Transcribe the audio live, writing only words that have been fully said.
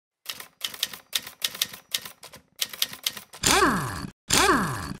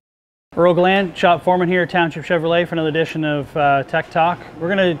Earl, shop foreman here at Township Chevrolet for another edition of Tech Talk. We're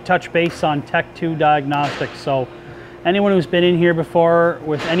going to touch base on Tech.20 diagnostics. So anyone who's been in here before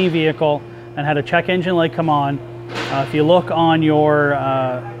with any vehicle and had a check engine light come on, if you look on your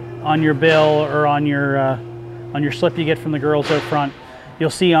bill or on your slip you get from the girls out front, you'll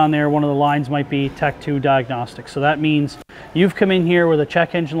see on there one of the lines might be Tech.20 diagnostics. So that means you've come in here with a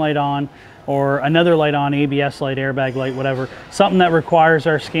check engine light on, or another light on, ABS light, airbag light, whatever, something that requires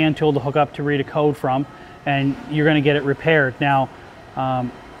our scan tool to hook up to read a code from, and you're going to get it repaired. Now,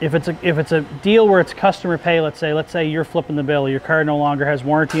 if it's a deal where it's customer pay, let's say you're flipping the bill, your car no longer has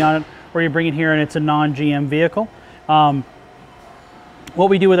warranty on it, or you bring it here and it's a non-GM vehicle. What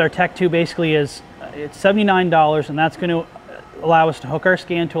we do with our Tech.20 basically is it's $79, and that's going to allow us to hook our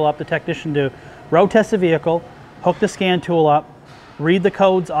scan tool up, the technician to road test the vehicle, hook the scan tool up, read the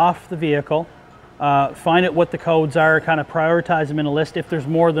codes off the vehicle, find out what the codes are, kind of prioritize them in a list if there's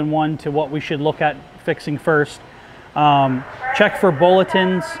more than one to what we should look at fixing first. Check for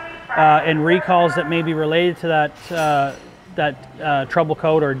bulletins and recalls that may be related to that trouble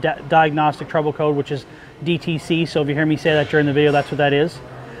code or diagnostic trouble code, which is DTC. So if you hear me say that during the video, that's what that is.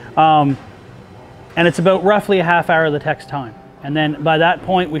 And it's about roughly a half hour of the tech's time. And then by that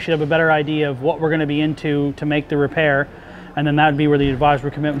point, we should have a better idea of what we're going to be into to make the repair. And then that would be where the advisor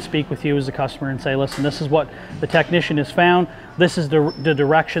would come out and speak with you as a customer and say, listen, this is what the technician has found. This is the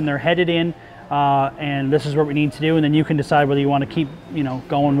direction they're headed in, and this is what we need to do. And then you can decide whether you want to keep,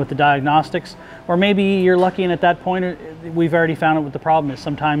 going with the diagnostics, or maybe you're lucky and at that point we've already found out what the problem is.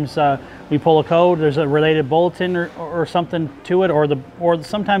 Sometimes we pull a code, there's a related bulletin or something to it, or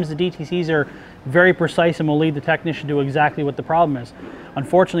sometimes the DTCs are very precise and will lead the technician to exactly what the problem is.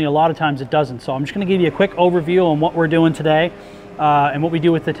 Unfortunately, a lot of times it doesn't. So I'm just going to give you a quick overview on what we're doing today and what we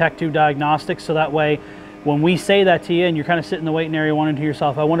do with the Tech.20 diagnostics, so that way when we say that to you and you're kind of sitting in the waiting area wondering to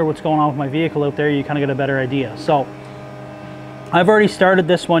yourself, I wonder what's going on with my vehicle out there, you kind of get a better idea. So I've already started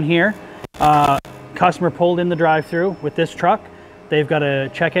this one here. Customer pulled in the drive-through with this truck. They've got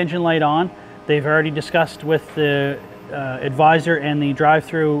a check engine light on. They've already discussed with the advisor and the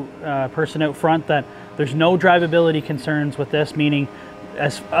drive-through person out front that there's no drivability concerns with this, meaning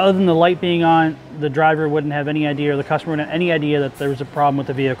other than the light being on, the driver wouldn't have any idea, or the customer wouldn't have any idea that there was a problem with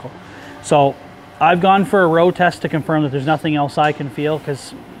the vehicle. So I've gone for a road test to confirm that there's nothing else I can feel,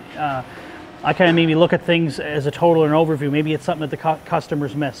 because I kind of maybe look at things as a total and overview. Maybe it's something that the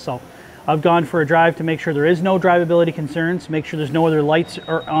customers miss. So I've gone for a drive to make sure there is no drivability concerns, make sure there's no other lights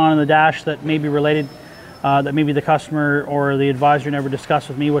on the dash that may be related, that maybe the customer or the advisor never discussed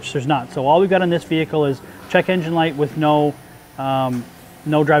with me, which there's not. So all we've got on this vehicle is check engine light with no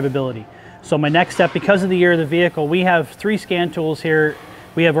drivability. So my next step, because of the year of the vehicle, we have 3 scan tools here.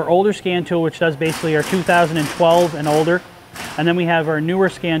 We have our older scan tool, which does basically our 2012 and older. And then we have our newer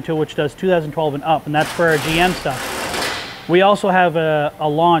scan tool, which does 2012 and up, and that's for our GM stuff. We also have a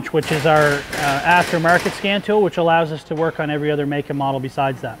launch, which is our aftermarket scan tool, which allows us to work on every other make and model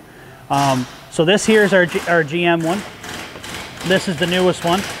besides that. So this here is our GM one. This is the newest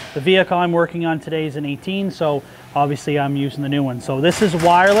one. The vehicle I'm working on today is an 18, so obviously I'm using the new one. So this is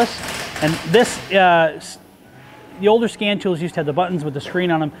wireless, and this, the older scan tools used to have the buttons with the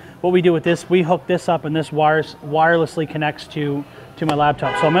screen on them. What we do with this, we hook this up, and this wirelessly connects to my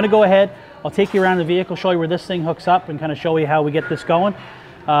laptop. So I'm going to go ahead, I'll take you around the vehicle, show you where this thing hooks up, and kind of show you how we get this going,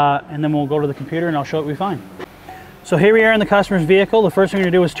 and then we'll go to the computer and I'll show you what we find. So here we are in the customer's vehicle. The first thing we're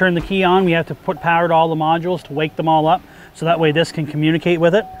going to do is turn the key on. We have to put power to all the modules to wake them all up, so that way this can communicate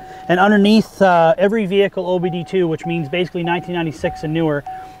with it. And underneath every vehicle OBD2, which means basically 1996 and newer,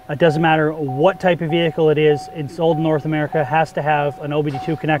 it doesn't matter what type of vehicle it is, it's sold in North America, has to have an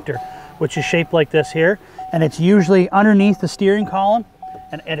OBD2 connector, which is shaped like this here. And it's usually underneath the steering column,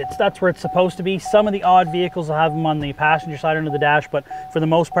 and that's where it's supposed to be. Some of the odd vehicles will have them on the passenger side under the dash, but for the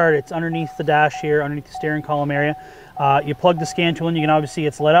most part, it's underneath the dash here, underneath the steering column area. You plug the scan tool in, you can obviously see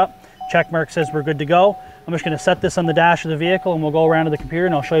it's lit up. Check mark says we're good to go. I'm just going to set this on the dash of the vehicle, and we'll go around to the computer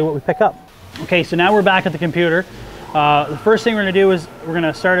and I'll show you what we pick up. Okay, so now we're back at the computer. The first thing we're going to do is we're going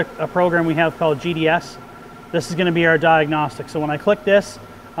to start a program we have called GDS. This is going to be our diagnostic. So when I click this,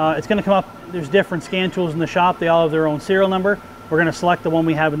 it's going to come up. There's different scan tools in the shop. They all have their own serial number. We're going to select the one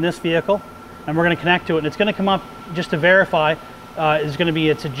we have in this vehicle, and we're going to connect to it. And it's going to come up just to verify. It's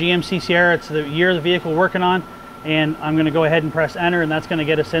a GMC Sierra. It's the year of the vehicle we're working on, and I'm going to go ahead and press enter, and that's going to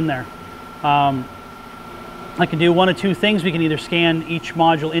get us in there. I can do one of two things. We can either scan each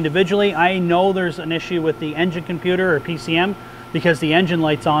module individually. I know there's an issue with the engine computer or PCM because the engine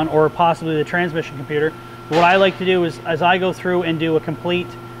light's on, or possibly the transmission computer. What I like to do is, as I go through and do a complete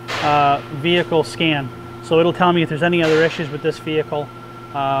vehicle scan, so it'll tell me if there's any other issues with this vehicle.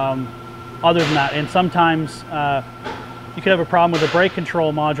 other than that. And sometimes you could have a problem with a brake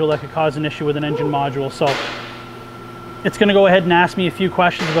control module that could cause an issue with an engine module. So it's going to go ahead and ask me a few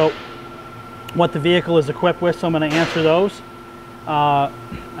questions about what the vehicle is equipped with, so I'm going to answer those.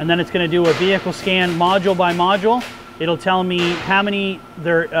 And then it's going to do a vehicle scan module by module. It'll tell me how many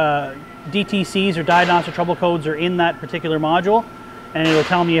DTCs or diagnostic trouble codes are in that particular module, and it'll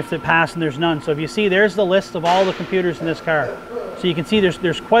tell me if it passed and there's none. So if you see, there's the list of all the computers in this car. So you can see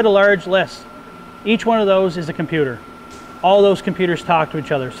there's quite a large list. Each one of those is a computer. All those computers talk to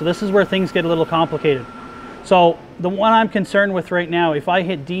each other. So this is where things get a little complicated. So the one I'm concerned with right now, if I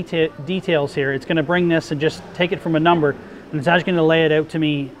hit details here, it's going to bring this and just take it from a number, and it's actually going to lay it out to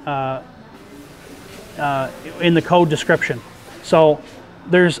me in the code description. So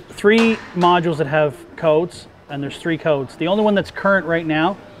there's 3 modules that have codes, and there's 3 codes. The only one that's current right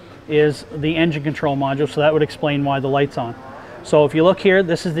now is the engine control module, so that would explain why the light's on. So if you look here,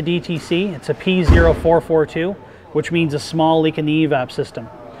 this is the DTC. It's a P0442, which means a small leak in the evap system.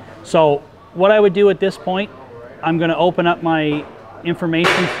 So what I would do at this point, I'm going to open up my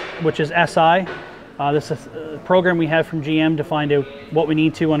information, which is SI. This is a program we have from GM to find out what we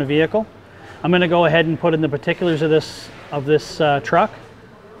need to on a vehicle. I'm going to go ahead and put in the particulars of this truck.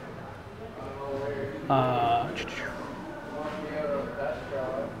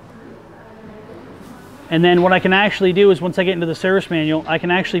 And then what I can actually do is, once I get into the service manual, I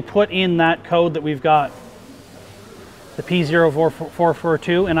can actually put in that code that we've got, the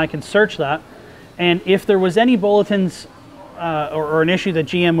P0442, and I can search that. And if there was any bulletins or an issue that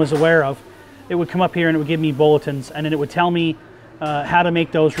GM was aware of, it would come up here and it would give me bulletins, and then it would tell me how to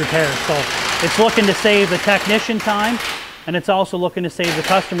make those repairs. So it's looking to save the technician time, and it's also looking to save the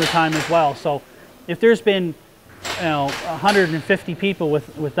customer time as well. So if there's been 150 people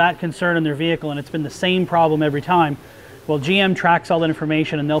with that concern in their vehicle, and it's been the same problem every time, well, GM tracks all that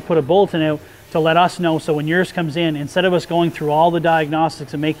information, and they'll put a bulletin out to let us know. So when yours comes in, instead of us going through all the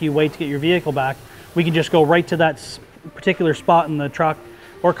diagnostics and make you wait to get your vehicle back, we can just go right to that particular spot in the truck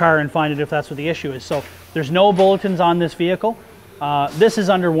or car and find it if that's what the issue is. So there's no bulletins on this vehicle. This is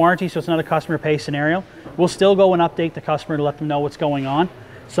under warranty, so it's not a customer pay scenario. We'll still go and update the customer to let them know what's going on.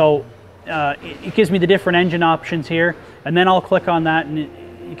 So it gives me the different engine options here, and then I'll click on that, and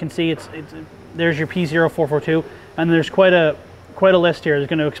you can see there's your P0442, and there's quite a list here that's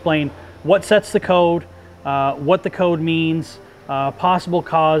going to explain what sets the code, what the code means, possible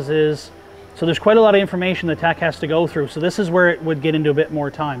causes. So there's quite a lot of information the tech has to go through. So this is where it would get into a bit more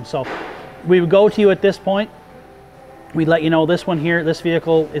time. So we would go to you at this point. We'd let you know this one here, this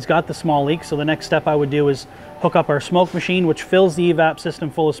vehicle has got the small leak. So the next step I would do is hook up our smoke machine, which fills the evap system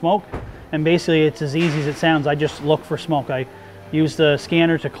full of smoke. And basically it's as easy as it sounds. I just look for smoke. I use the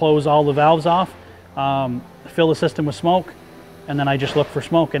scanner to close all the valves off, fill the system with smoke, and then I just look for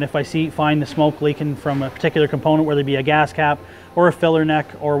smoke. And if I find the smoke leaking from a particular component, whether it be a gas cap or a filler neck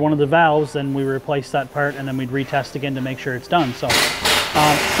or one of the valves, then we replace that part, and then we'd retest again to make sure it's done. So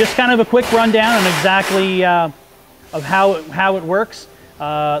just kind of a quick rundown on exactly of how it works.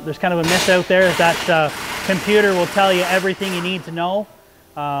 There's kind of a myth out there that computer will tell you everything you need to know.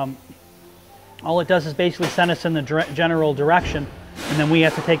 All it does is basically send us in the general direction, and then we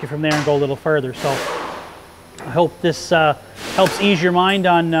have to take it from there and go a little further. So I hope this helps ease your mind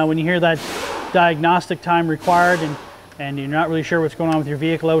on when you hear that diagnostic time required and you're not really sure what's going on with your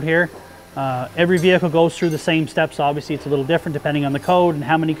vehicle out here. Every vehicle goes through the same steps. Obviously it's a little different depending on the code and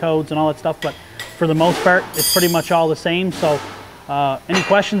how many codes and all that stuff, but for the most part it's pretty much all the same. So any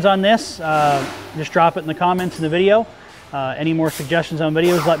questions on this, just drop it in the comments in the video. Any more suggestions on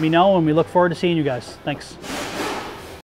videos, let me know, and we look forward to seeing you guys. Thanks.